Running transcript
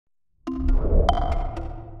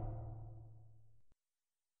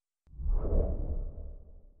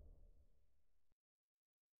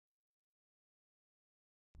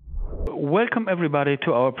Welcome everybody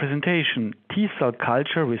to our presentation, T-cell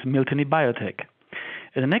culture with Miltenyi Biotec.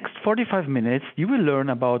 In the next 45 minutes, you will learn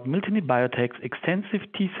about Miltenyi Biotec's extensive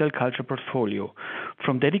T-cell culture portfolio,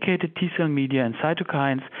 from dedicated T-cell media and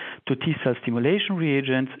cytokines to T-cell stimulation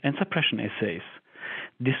reagents and suppression assays.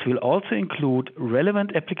 This will also include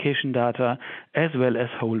relevant application data as well as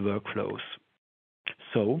whole workflows.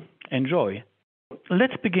 So, enjoy.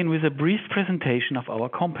 Let's begin with a brief presentation of our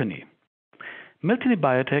company. Miltenyi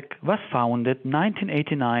Biotec was founded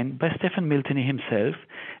 1989 by Stefan Miltenyi himself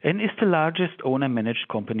and is the largest owner-managed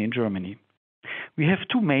company in Germany. We have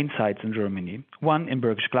two main sites in Germany, one in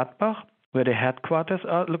Bergisch Gladbach, where the headquarters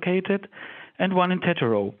are located, and one in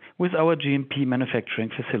Tetterow, with our GMP manufacturing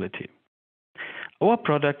facility. Our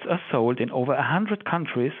products are sold in over 100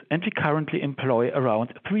 countries, and we currently employ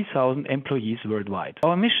around 3,000 employees worldwide.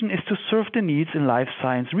 Our mission is to serve the needs in life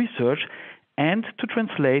science research and to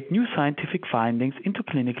translate new scientific findings into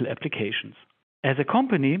clinical applications. As a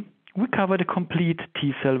company, we cover the complete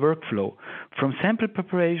T-cell workflow, from sample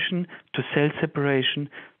preparation to cell separation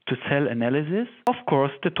to cell analysis. Of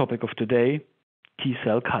course, the topic of today,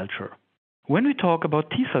 T-cell culture. When we talk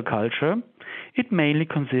about T-cell culture, it mainly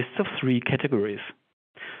consists of three categories.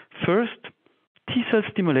 First, T-cell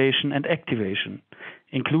stimulation and activation,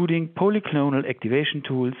 including polyclonal activation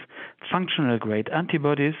tools, functional grade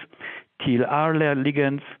antibodies, TLR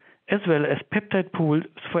ligands, as well as peptide pools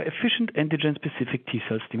for efficient antigen-specific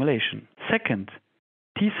T-cell stimulation. Second,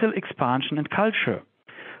 T-cell expansion and culture,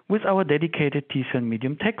 with our dedicated T-cell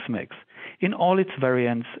medium TexMax in all its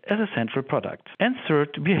variants as a central product. And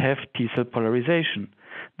third, we have T-cell polarization.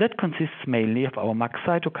 That consists mainly of our MAX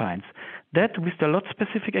cytokines that, with their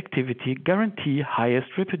lot-specific activity, guarantee highest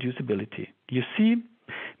reproducibility. You see,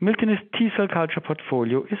 Miltenyi's T-cell culture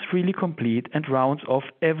portfolio is really complete and rounds off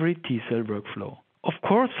every T-cell workflow. Of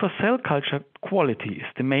course, for cell culture, quality is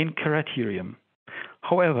the main criterion.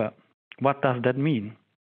 However, what does that mean?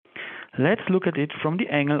 Let's look at it from the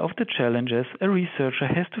angle of the challenges a researcher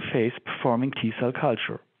has to face performing T-cell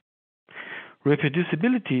culture.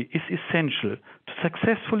 Reproducibility is essential to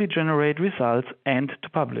successfully generate results and to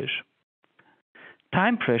publish.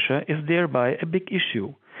 Time pressure is thereby a big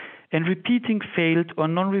issue, and repeating failed or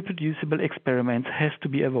non-reproducible experiments has to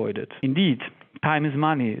be avoided. Indeed, time is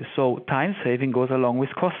money, so time saving goes along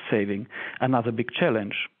with cost saving, another big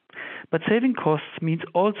challenge. But saving costs means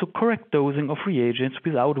also correct dosing of reagents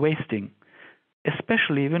without wasting,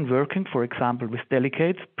 especially when working, for example, with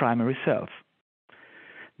delicate primary cells.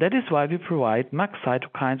 That is why we provide MAX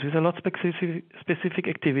cytokines with a lot-specific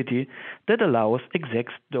activity that allows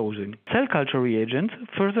exact dosing. Cell culture reagents,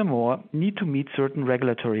 furthermore, need to meet certain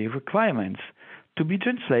regulatory requirements to be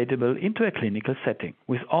translatable into a clinical setting.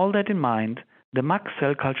 With all that in mind, the MAX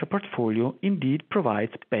cell culture portfolio indeed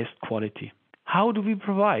provides best quality. How do we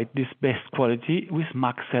provide this best quality with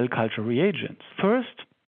MAX cell culture reagents? First,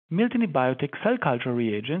 Miltenyi Biotec cell culture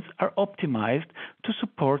reagents are optimized to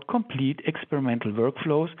support complete experimental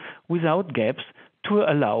workflows without gaps to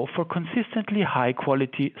allow for consistently high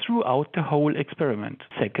quality throughout the whole experiment.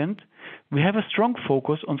 Second, we have a strong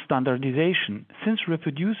focus on standardization, since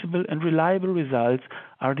reproducible and reliable results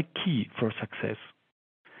are the key for success.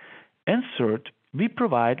 And third, we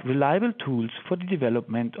provide reliable tools for the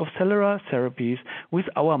development of cellular therapies with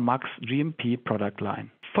our MAX GMP product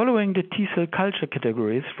line. Following the T-cell culture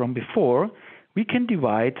categories from before, we can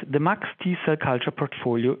divide the MAX T-cell culture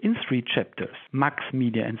portfolio in three chapters: MAX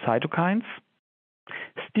media and cytokines,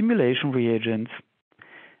 stimulation reagents,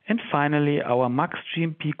 and finally our MAX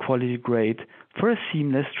GMP quality grade for a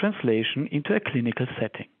seamless translation into a clinical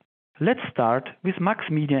setting. Let's start with MAX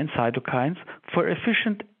media and cytokines for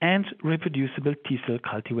efficient and reproducible T-cell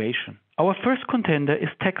cultivation. Our first contender is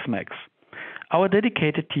TexMax, our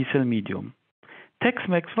dedicated T-cell medium.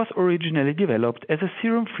 TexMax was originally developed as a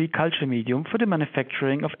serum-free culture medium for the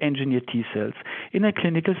manufacturing of engineered T-cells in a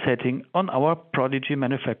clinical setting on our Prodigy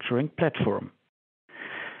manufacturing platform.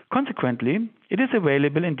 Consequently, it is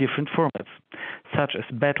available in different formats, such as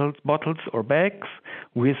bottles or bags,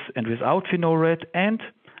 with and without phenol red, and,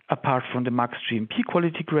 apart from the MAX GMP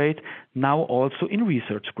quality grade, now also in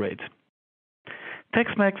research grade.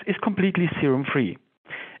 TexMax is completely serum-free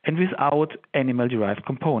and without animal-derived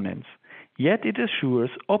components. Yet it assures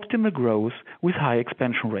optimal growth with high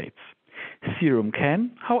expansion rates. Serum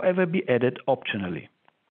can, however, be added optionally.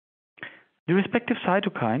 The respective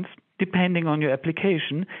cytokines, depending on your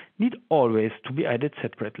application, need always to be added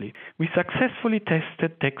separately. We successfully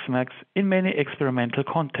tested TexMax in many experimental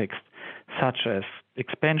contexts, such as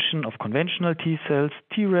expansion of conventional T cells,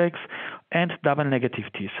 Tregs, and double-negative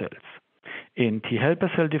T cells, in T helper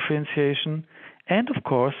cell differentiation, and of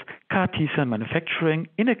course, CAR T-cell manufacturing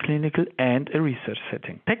in a clinical and a research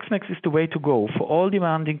setting. TexMax is the way to go for all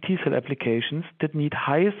demanding T-cell applications that need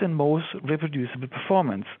highest and most reproducible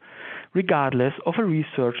performance, regardless of a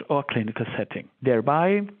research or clinical setting.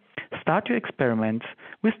 Thereby, start your experiments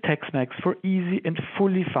with TexMax for easy and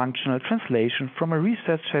fully functional translation from a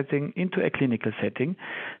research setting into a clinical setting,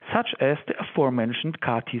 such as the aforementioned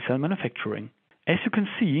CAR T-cell manufacturing. As you can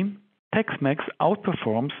see, TexMax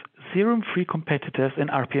outperforms serum-free competitors and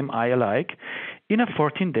RPMI alike in a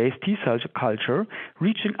 14 days T-cell culture,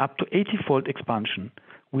 reaching up to 80-fold expansion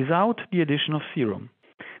without the addition of serum.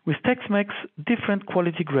 With TexMax different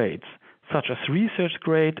quality grades, such as research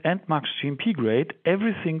grade and max GMP grade,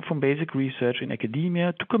 everything from basic research in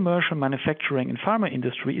academia to commercial manufacturing in pharma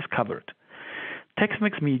industry is covered.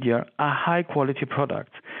 TexMax media are high-quality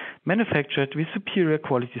products, manufactured with superior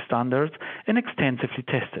quality standards and extensively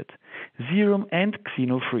tested, serum and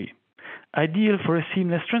xeno-free, ideal for a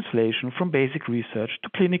seamless translation from basic research to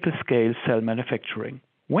clinical-scale cell manufacturing.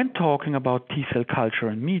 When talking about T-cell culture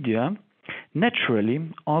and media, naturally,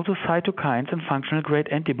 also cytokines and functional-grade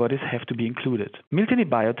antibodies have to be included. Miltenyi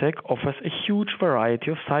Biotec offers a huge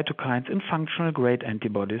variety of cytokines and functional-grade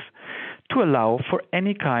antibodies to allow for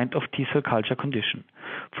any kind of T-cell culture condition,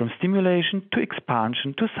 from stimulation to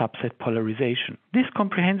expansion to subset polarization. This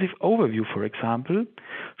comprehensive overview, for example,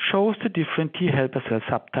 shows the different T helper cell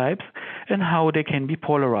subtypes and how they can be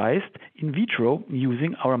polarized in vitro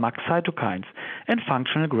using our max cytokines and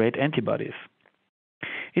functional-grade antibodies.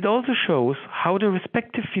 It also shows how the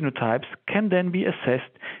respective phenotypes can then be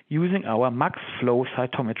assessed using our max flow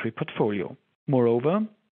cytometry portfolio. Moreover,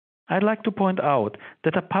 I'd like to point out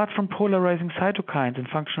that apart from polarizing cytokines and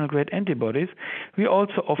functional grade antibodies, we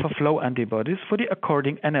also offer flow antibodies for the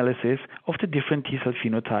according analysis of the different T-cell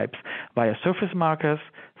phenotypes via surface markers,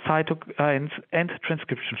 cytokines, and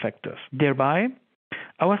transcription factors. Thereby,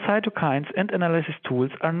 our cytokines and analysis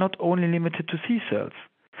tools are not only limited to C cells,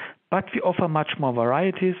 but we offer much more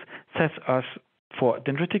varieties, such as for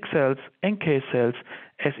dendritic cells, NK cells,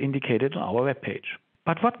 as indicated on our webpage.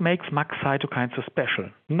 But what makes max cytokines so special?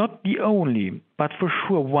 Not the only, but for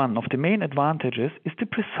sure one of the main advantages is the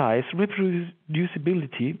precise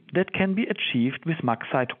reproducibility that can be achieved with max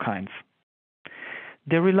cytokines.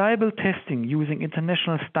 Their reliable testing using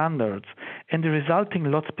international standards and the resulting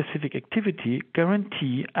lot-specific activity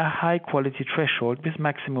guarantee a high-quality threshold with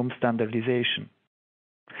maximum standardization.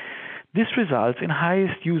 This results in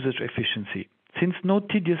highest usage efficiency, since no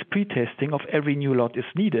tedious pre-testing of every new lot is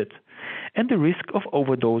needed, and the risk of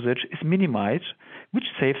overdosage is minimized, which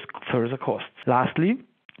saves further costs. Lastly,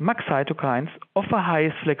 max cytokines offer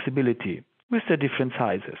highest flexibility with their different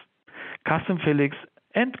sizes, custom fillings,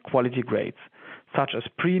 and quality grades, such as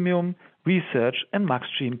premium, research, and max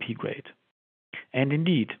GMP grade. And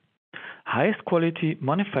indeed, highest quality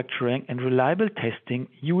manufacturing and reliable testing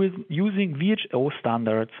using WHO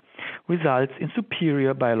standards results in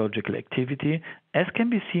superior biological activity, as can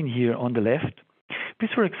be seen here on the left, with,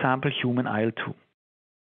 for example, human IL-2.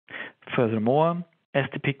 Furthermore, as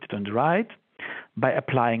depicted on the right, by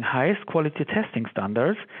applying highest quality testing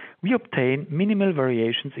standards, we obtain minimal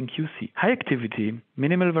variations in QC. High activity,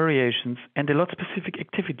 minimal variations, and a lot-specific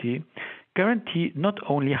activity guarantee not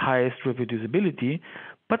only highest reproducibility,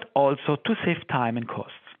 but also to save time and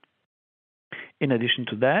costs. In addition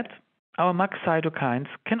to that, our max cytokines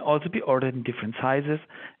can also be ordered in different sizes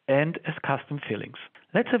and as custom fillings.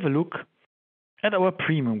 Let's have a look at our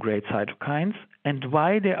premium grade cytokines and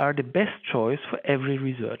why they are the best choice for every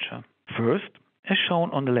researcher. First, as shown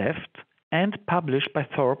on the left and published by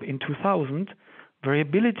Thorpe in 2000,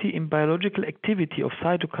 variability in biological activity of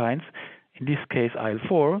cytokines, in this case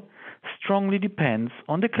IL-4, strongly depends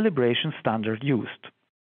on the calibration standard used.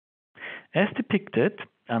 As depicted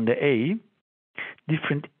under A,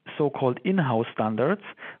 different so-called in-house standards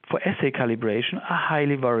for assay calibration are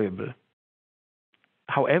highly variable.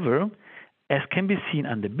 However, as can be seen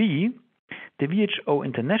under B, the WHO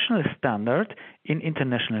international standard in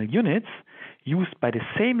international units used by the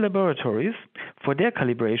same laboratories for their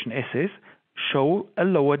calibration assays show a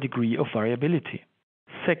lower degree of variability.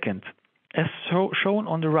 Second, as shown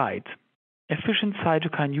on the right, efficient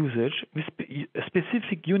cytokine usage with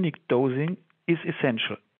specific unique dosing is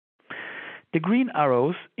essential. The green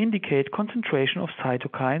arrows indicate concentration of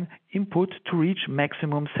cytokine input to reach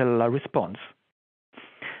maximum cellular response.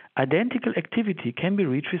 Identical activity can be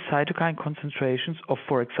reached with cytokine concentrations of,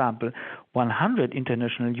 for example, 100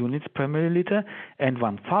 international units per milliliter and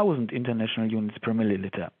 1000 international units per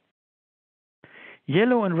milliliter.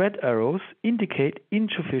 Yellow and red arrows indicate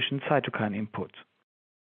insufficient cytokine input.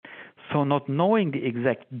 So not knowing the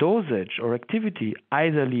exact dosage or activity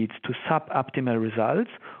either leads to suboptimal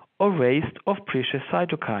results or waste of precious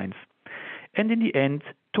cytokines, and in the end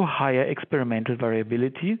to higher experimental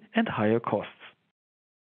variability and higher costs.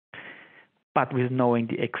 But with knowing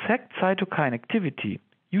the exact cytokine activity,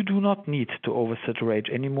 you do not need to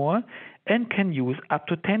oversaturate anymore and can use up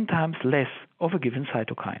to 10 times less of a given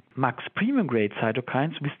cytokine. Max premium grade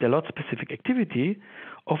cytokines with their lot-specific activity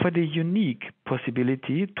offer the unique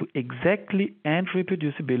possibility to exactly and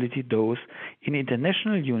reproducibility dose in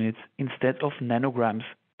international units instead of nanograms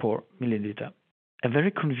per milliliter. A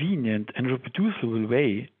very convenient and reproducible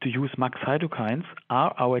way to use max cytokines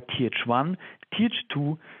are our Th1,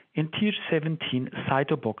 Th2, and Th17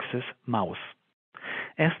 cytoboxes mouse.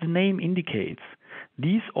 As the name indicates,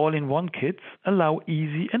 these all-in-one kits allow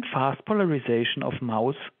easy and fast polarization of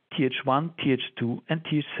mouse Th1, Th2, and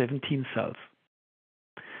Th17 cells.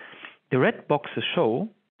 The red boxes show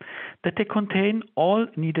that they contain all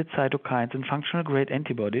needed cytokines and functional grade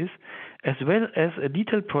antibodies, as well as a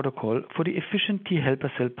detailed protocol for the efficient T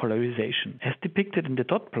helper cell polarization. As depicted in the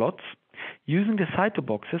dot plots, using the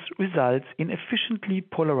cytoboxes results in efficiently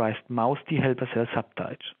polarized mouse T helper cell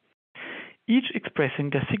subtypes, each expressing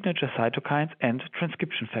their signature cytokines and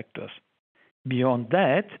transcription factors. Beyond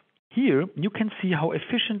that, here you can see how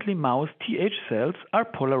efficiently mouse Th cells are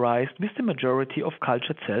polarized, with the majority of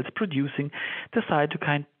cultured cells producing the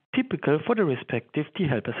cytokine typical for the respective T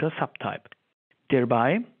helper cell subtype.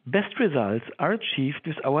 Thereby, best results are achieved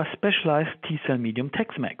with our specialized T cell medium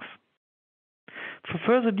TexMax. For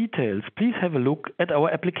further details, please have a look at our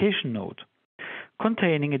application note,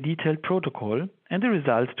 containing a detailed protocol and the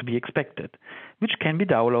results to be expected, which can be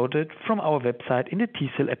downloaded from our website in the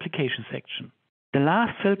T-cell application section. The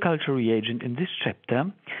last cell culture reagent in this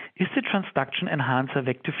chapter is the transduction enhancer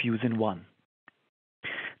vectorfusin-1.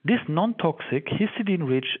 This non-toxic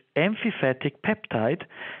histidine-rich amphipathic peptide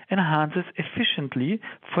enhances efficiently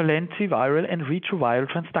for lentiviral and retroviral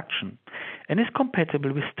transduction and is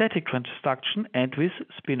compatible with static transduction and with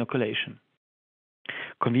spinoculation.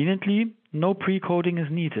 Conveniently, no pre-coding is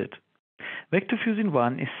needed.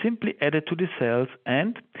 Vectorfusin-1 is simply added to the cells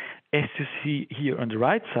and, as you see here on the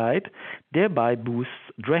right side, thereby boosts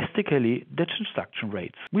drastically the transduction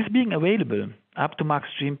rates. With being available up to max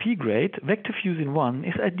GMP grade, Vectorfusin-1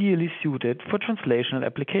 is ideally suited for translational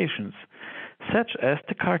applications, such as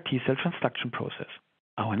the CAR T-cell transduction process.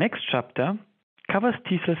 Our next chapter covers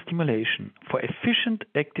T-cell stimulation for efficient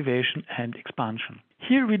activation and expansion.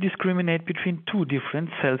 Here we discriminate between two different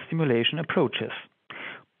cell stimulation approaches: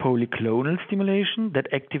 polyclonal stimulation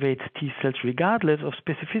that activates T cells regardless of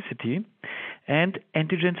specificity, and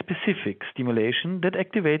antigen-specific stimulation that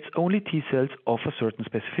activates only T cells of a certain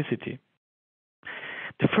specificity.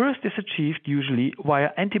 The first is achieved usually via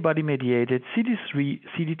antibody-mediated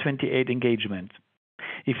CD3-CD28 engagement,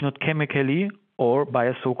 if not chemically or by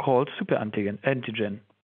a so-called superantigen.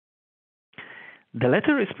 The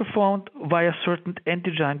latter is performed via certain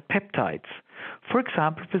antigen peptides, for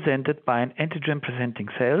example presented by an antigen-presenting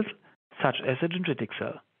cell, such as a dendritic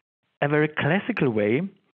cell. A very classical way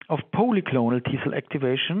of polyclonal T-cell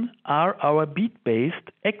activation are our bead-based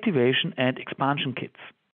activation and expansion kits.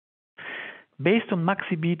 Based on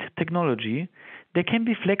MaxiBead technology, they can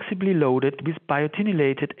be flexibly loaded with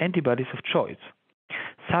biotinylated antibodies of choice,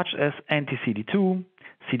 such as anti-CD2,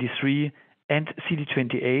 CD3, and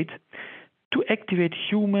CD28, to activate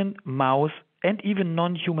human, mouse, and even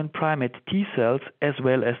non-human primate T cells as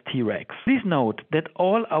well as Tregs. Please note that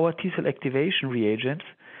all our T cell activation reagents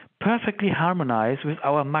perfectly harmonize with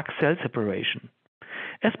our max cell separation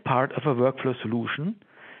as part of a workflow solution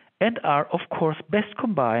and are of course best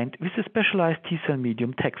combined with the specialized T cell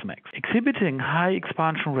medium TexMax. Exhibiting high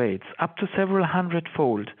expansion rates up to several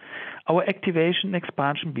hundredfold, our activation and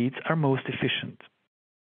expansion beads are most efficient.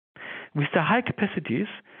 With the high capacities,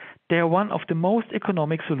 they are one of the most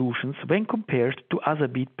economic solutions when compared to other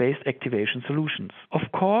bead-based activation solutions. Of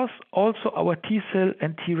course, also our T-cell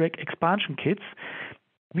and Treg expansion kits,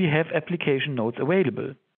 we have application notes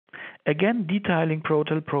available, again detailing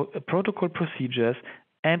protocol procedures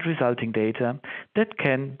and resulting data that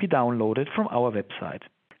can be downloaded from our website.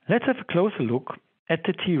 Let's have a closer look at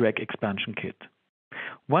the Treg expansion kit,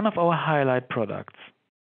 one of our highlight products.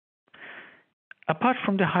 Apart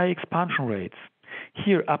from the high expansion rates,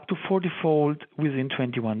 here up to 40-fold within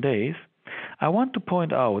 21 days, I want to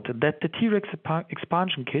point out that the Treg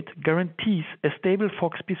expansion kit guarantees a stable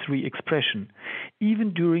FOXP3 expression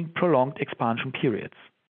even during prolonged expansion periods.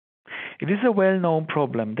 It is a well-known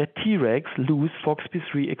problem that Tregs lose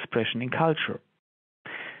FOXP3 expression in culture.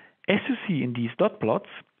 As you see in these dot plots,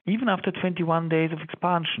 Even after 21 days of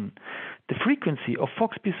expansion, the frequency of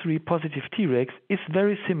FOXP3 positive Tregs is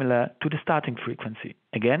very similar to the starting frequency.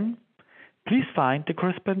 Again, please find the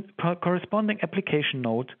corresponding application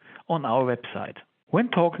note on our website. When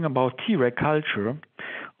talking about Treg culture,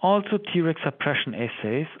 also Treg suppression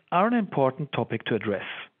assays are an important topic to address.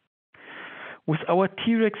 With our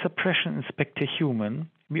Treg suppression inspector human,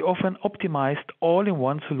 we offer an optimized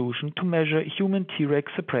all-in-one solution to measure human Treg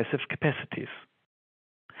suppressive capacities.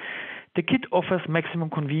 The kit offers maximum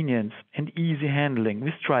convenience and easy handling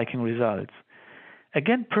with striking results,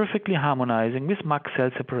 again perfectly harmonizing with max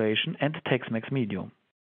cell separation and Tex-Mex medium.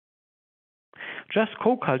 Just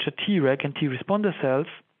co-culture Treg and T responder cells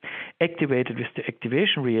activated with the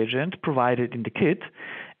activation reagent provided in the kit,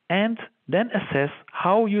 and then assess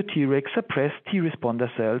how your Treg suppress T responder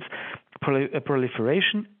cells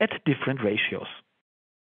proliferation at different ratios.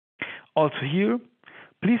 Also here,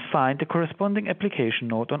 please find the corresponding application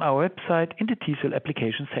note on our website in the T-cell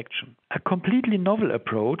application section. A completely novel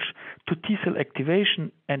approach to T-cell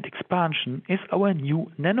activation and expansion is our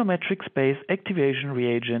new nanometric-based activation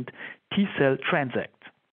reagent T-cell Transact.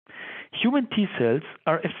 Human T-cells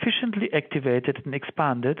are efficiently activated and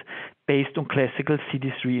expanded based on classical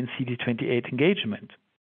CD3 and CD28 engagement.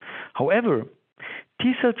 However,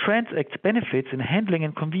 T-cell Transact's benefits in handling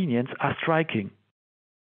and convenience are striking.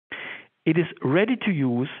 It is ready to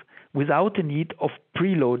use without the need of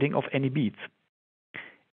preloading of any beads.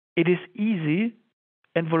 It is easy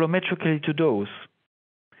and volumetrically to dose,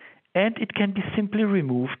 and it can be simply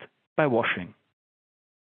removed by washing.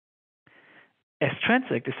 As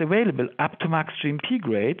Transact is available up to max GMP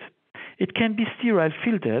grade, it can be sterile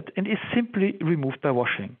filtered and is simply removed by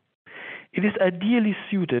washing. It is ideally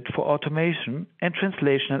suited for automation and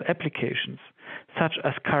translational applications, such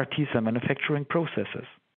as CAR T-cell manufacturing processes.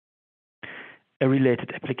 A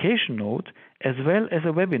related application note, as well as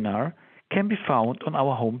a webinar, can be found on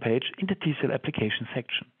our homepage in the T-cell application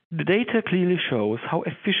section. The data clearly shows how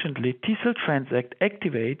efficiently T-cell Transact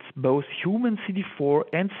activates both human CD4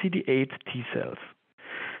 and CD8 T-cells,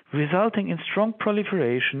 resulting in strong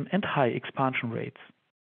proliferation and high expansion rates.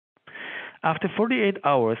 After 48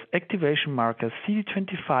 hours, activation markers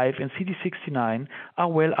CD25 and CD69 are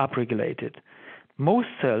well upregulated. Most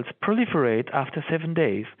cells proliferate after 7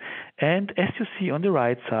 days, and as you see on the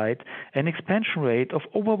right side, an expansion rate of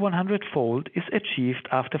over 100-fold is achieved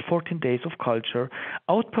after 14 days of culture,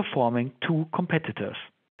 outperforming 2 competitors.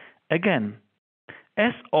 Again,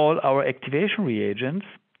 as all our activation reagents,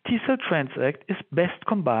 T-cell Transact is best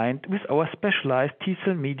combined with our specialized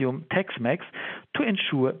T-cell medium Tex-Mex to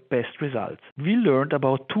ensure best results. We learned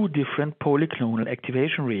about 2 different polyclonal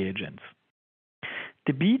activation reagents: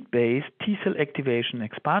 the bead-based T-cell activation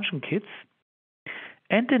expansion kits,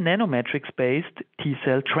 and the nanometrics-based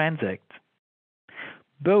T-cell Transact.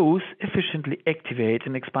 Both efficiently activate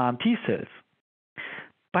and expand T-cells.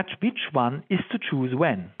 But which one is to choose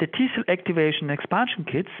when? The T-cell activation expansion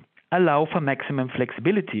kits allow for maximum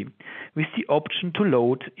flexibility with the option to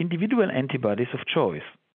load individual antibodies of choice.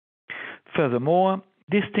 Furthermore,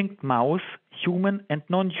 distinct mouse, human, and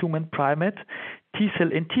non-human primate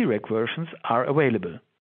T-cell and Treg versions are available.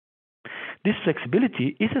 This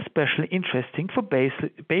flexibility is especially interesting for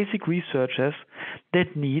basic researchers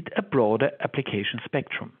that need a broader application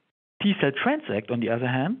spectrum. T-cell Transact, on the other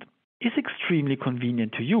hand, is extremely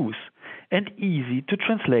convenient to use and easy to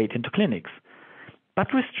translate into clinics,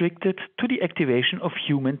 but restricted to the activation of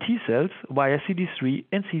human T-cells via CD3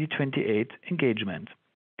 and CD28 engagement.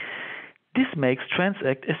 This makes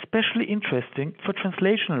Transact especially interesting for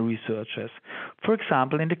translational researchers, for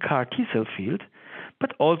example in the CAR T-cell field,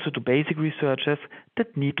 but also to basic researchers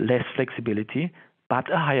that need less flexibility but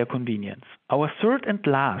a higher convenience. Our third and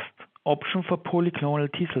last option for polyclonal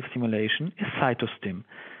T-cell stimulation is CytoStim,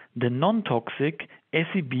 the non-toxic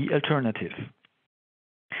SEB alternative.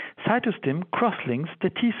 CytoStim cross-links the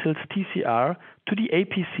T-cell's TCR to the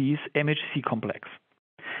APC's MHC complex.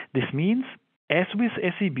 This means, as with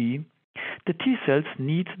SEB, the T-cells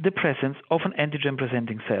need the presence of an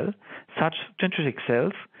antigen-presenting cell, such as dendritic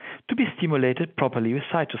cells, to be stimulated properly with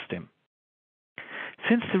CytoStim.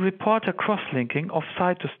 Since the reporter cross-linking of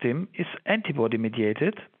CytoStim is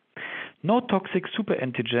antibody-mediated, no toxic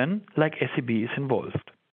superantigen like SEB is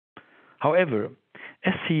involved. However,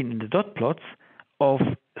 as seen in the dot plots of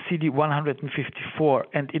CD154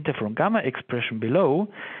 and interferon gamma expression below,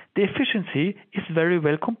 the efficiency is very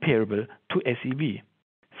well comparable to SEB.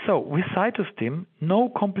 So, with CytoStim,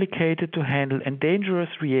 no complicated to handle and dangerous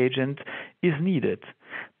reagent is needed,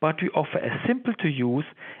 but we offer a simple to use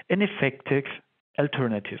and effective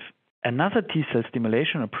alternative. Another T-cell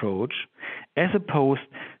stimulation approach, as opposed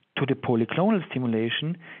to the polyclonal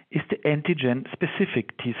stimulation is the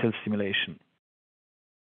antigen-specific T-cell stimulation.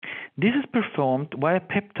 This is performed via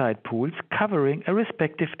peptide pools covering a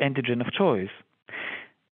respective antigen of choice.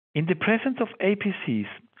 In the presence of APCs,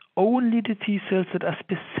 only the T cells that are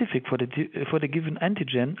specific for the given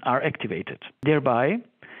antigen are activated. Thereby,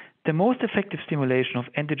 the most effective stimulation of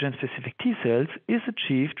antigen-specific T cells is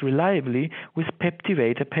achieved reliably with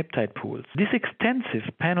Peptivator peptide pools. This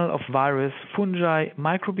extensive panel of virus, fungi,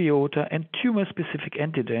 microbiota, and tumor-specific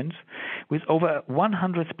antigens with over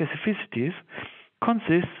 100 specificities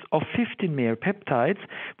consists of 15 mere peptides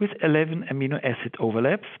with 11 amino acid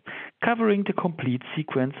overlaps, covering the complete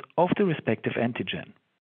sequence of the respective antigen.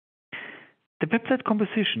 The peptide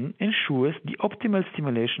composition ensures the optimal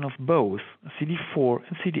stimulation of both CD4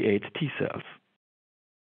 and CD8 T cells.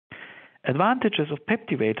 Advantages of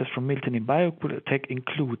Peptivators from Miltenyi Biotec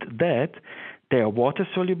include that they are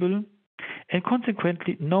water-soluble and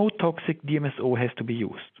consequently no toxic DMSO has to be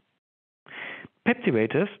used.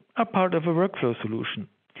 Peptivators are part of a workflow solution,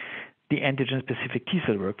 the antigen-specific T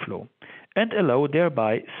cell workflow, and allow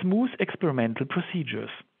thereby smooth experimental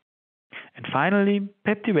procedures. And finally,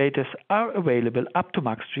 Peptivators are available up to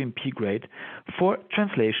max GMP grade for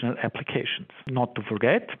translational applications. Not to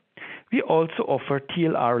forget, we also offer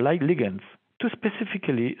TLR-like ligands to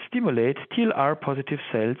specifically stimulate TLR-positive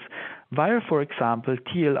cells via, for example,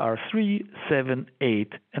 TLR3, 7,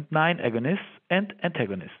 8, and 9 agonists and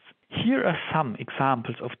antagonists. Here are some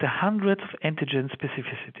examples of the hundreds of antigen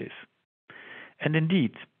specificities. And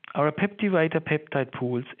indeed, our Peptivator peptide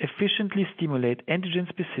pools efficiently stimulate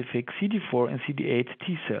antigen-specific CD4 and CD8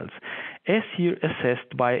 T cells, as here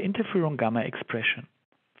assessed by interferon gamma expression.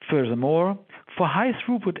 Furthermore, for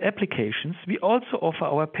high-throughput applications, we also offer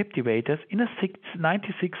our Peptivators in a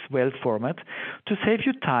 96-well format to save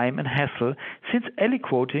you time and hassle, since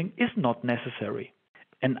aliquoting is not necessary.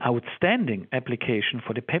 An outstanding application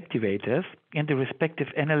for the Peptivators and the respective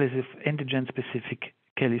analysis of antigen-specific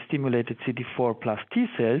stimulated CD4 plus T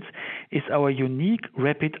cells is our unique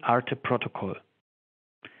rapid ARTE protocol.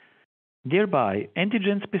 Thereby,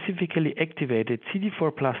 antigen-specifically activated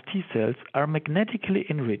CD4 plus T cells are magnetically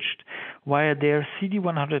enriched via their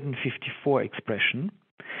CD154 expression,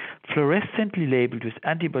 fluorescently labeled with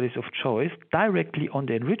antibodies of choice directly on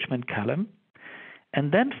the enrichment column,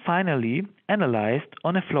 and then finally analyzed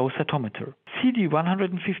on a flow cytometer.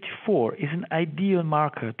 CD154 is an ideal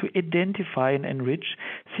marker to identify and enrich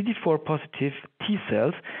CD4 positive T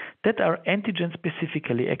cells that are antigen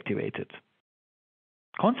specifically activated.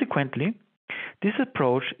 Consequently, this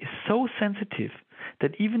approach is so sensitive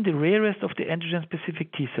that even the rarest of the antigen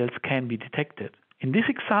specific T cells can be detected. In this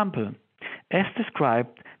example, as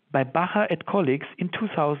described by Bacher et colleagues in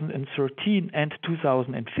 2013 and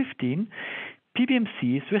 2015,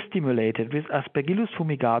 PBMCs were stimulated with Aspergillus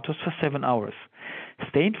fumigatus for 7 hours,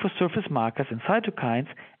 stained for surface markers and cytokines,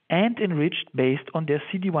 and enriched based on their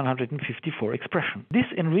CD154 expression. This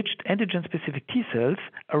enriched antigen-specific T cells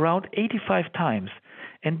around 85 times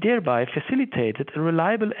and thereby facilitated a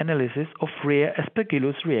reliable analysis of rare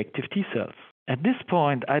Aspergillus reactive T cells. At this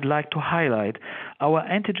point, I'd like to highlight our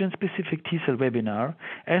antigen-specific T cell webinar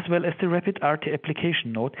as well as the Rapid ARTE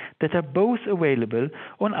application note that are both available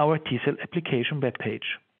on our T cell application webpage.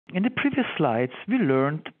 In the previous slides, we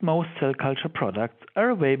learned that most cell culture products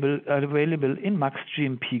are available in max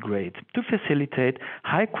GMP grade to facilitate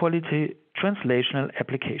high-quality translational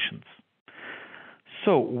applications.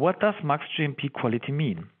 So, what does max GMP quality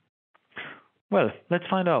mean? Well, let's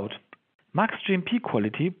find out. Max GMP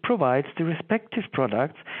quality provides the respective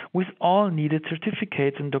products with all needed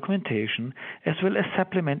certificates and documentation, as well as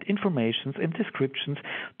supplement information and descriptions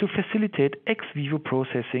to facilitate ex vivo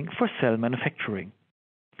processing for cell manufacturing.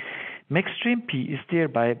 Max GMP is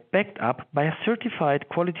thereby backed up by a certified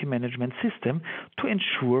quality management system to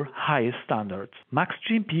ensure highest standards. Max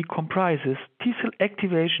GMP comprises T-cell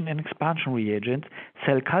activation and expansion reagents,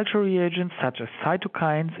 cell culture reagents such as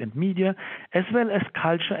cytokines and media, as well as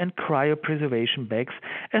culture and cryopreservation bags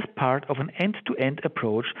as part of an end-to-end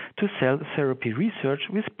approach to cell therapy research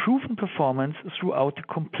with proven performance throughout the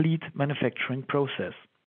complete manufacturing process.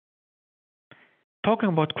 Talking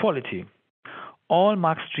about quality. All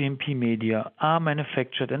max GMP media are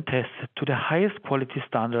manufactured and tested to the highest quality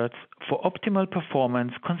standards for optimal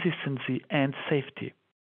performance, consistency, and safety.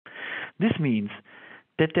 This means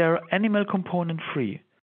that they are animal component free,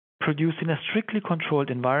 produced in a strictly controlled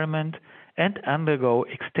environment, and undergo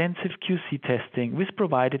extensive QC testing with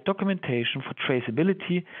provided documentation for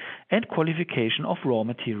traceability and qualification of raw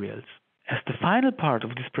materials. As the final part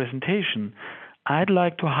of this presentation, I'd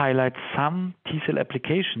like to highlight some T-cell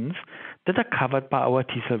applications that are covered by our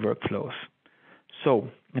T-cell workflows. So,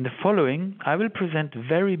 in the following, I will present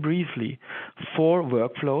very briefly 4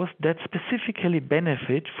 workflows that specifically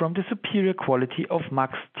benefit from the superior quality of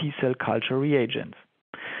max T-cell culture reagents.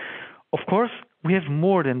 Of course, we have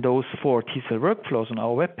more than those 4 T-cell workflows on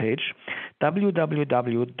our webpage,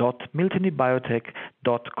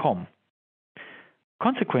 www.miltenyibiotec.com.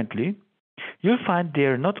 Consequently, you'll find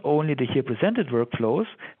there not only the here presented workflows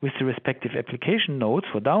with the respective application notes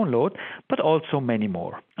for download, but also many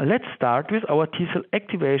more. Let's start with our T-cell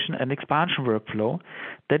activation and expansion workflow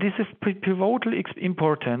that is of pivotal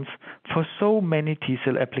importance for so many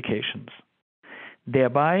T-cell applications.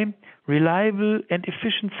 Thereby, reliable and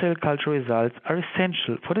efficient cell culture results are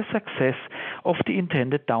essential for the success of the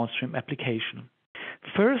intended downstream application.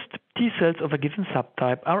 First, T cells of a given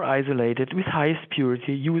subtype are isolated with highest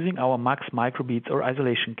purity using our max microbeads or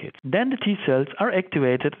isolation kits. Then the T cells are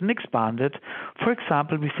activated and expanded, for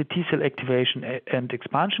example with the T cell activation and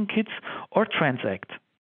expansion kits or Transact,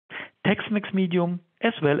 Tex-Mex medium,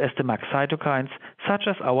 as well as the max cytokines such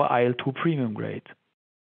as our IL-2 premium grade.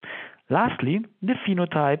 Lastly, the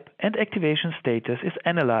phenotype and activation status is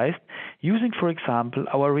analyzed using, for example,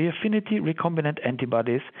 our reaffinity recombinant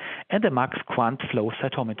antibodies and the max quant flow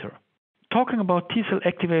cytometer. Talking about T-cell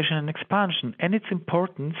activation and expansion and its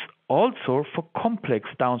importance also for complex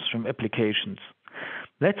downstream applications.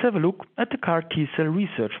 Let's have a look at the CAR T-cell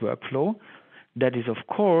research workflow that is, of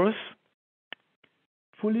course,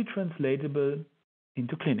 fully translatable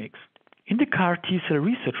into clinics. In the CAR T-cell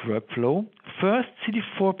research workflow, first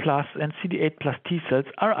CD4 plus and CD8 plus T-cells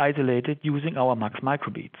are isolated using our max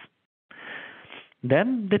microbeads.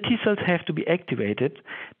 Then the T-cells have to be activated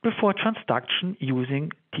before transduction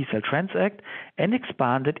using T-cell Transact and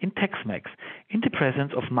expanded in Tex-Mex in the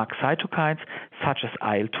presence of max cytokines such as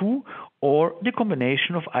IL-2 or the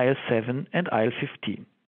combination of IL-7 and IL-15.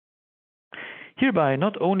 Hereby,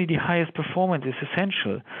 not only the highest performance is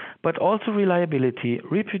essential, but also reliability,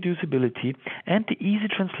 reproducibility, and the easy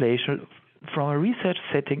translation from a research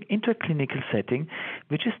setting into a clinical setting,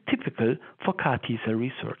 which is typical for CAR T-cell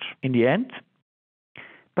research. In the end,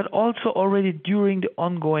 but also already during the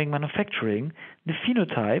ongoing manufacturing, the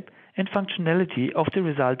phenotype and functionality of the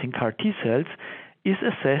resulting CAR T-cells is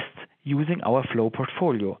assessed using our flow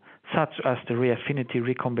portfolio, such as the reaffinity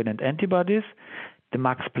recombinant antibodies, the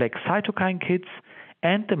max plex cytokine kits,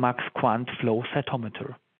 and the max quant flow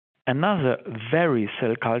cytometer. Another very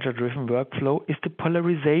cell culture driven workflow is the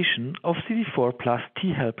polarization of CD4 plus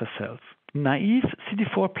T helper cells. Naive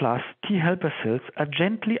CD4 plus T helper cells are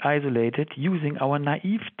gently isolated using our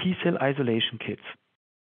naive T cell isolation kits.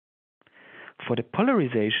 For the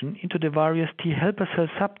polarization into the various T helper cell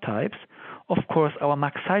subtypes, of course our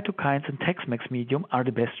max cytokines and Tex-Mex medium are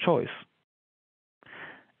the best choice.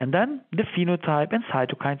 And then the phenotype and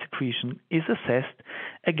cytokine secretion is assessed,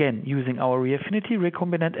 again using our reaffinity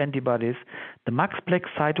recombinant antibodies, the max plex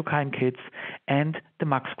cytokine kits, and the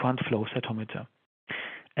max quant flow cytometer.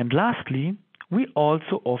 And lastly, we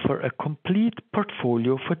also offer a complete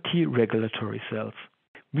portfolio for T regulatory cells.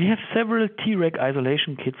 We have several Treg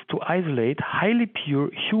isolation kits to isolate highly pure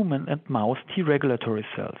human and mouse T regulatory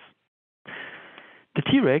cells. The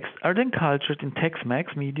Tregs are then cultured in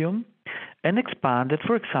Tex-Mex medium and expanded,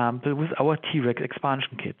 for example, with our Treg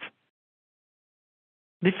expansion kits.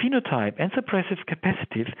 The phenotype and suppressive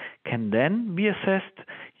capacity can then be assessed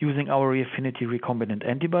using our reaffinity recombinant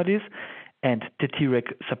antibodies and the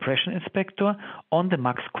Treg suppression inspector on the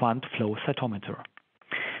max quant flow cytometer.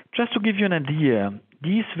 Just to give you an idea,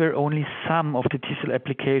 these were only some of the T-cell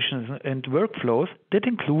applications and workflows that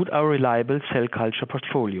include our reliable cell culture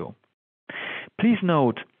portfolio. Please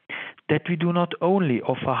note that we do not only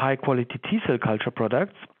offer high-quality T-cell culture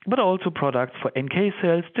products, but also products for NK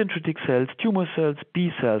cells, dendritic cells, tumor cells,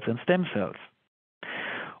 B cells, and stem cells.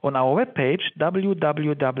 On our webpage,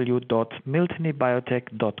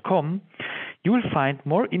 www.miltenyibiotec.com, you will find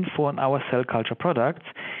more info on our cell culture products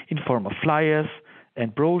in form of flyers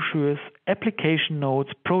and brochures, application notes,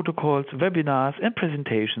 protocols, webinars, and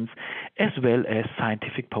presentations, as well as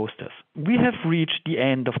scientific posters. We have reached the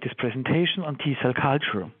end of this presentation on T-cell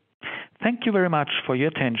culture. Thank you very much for your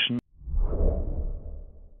attention.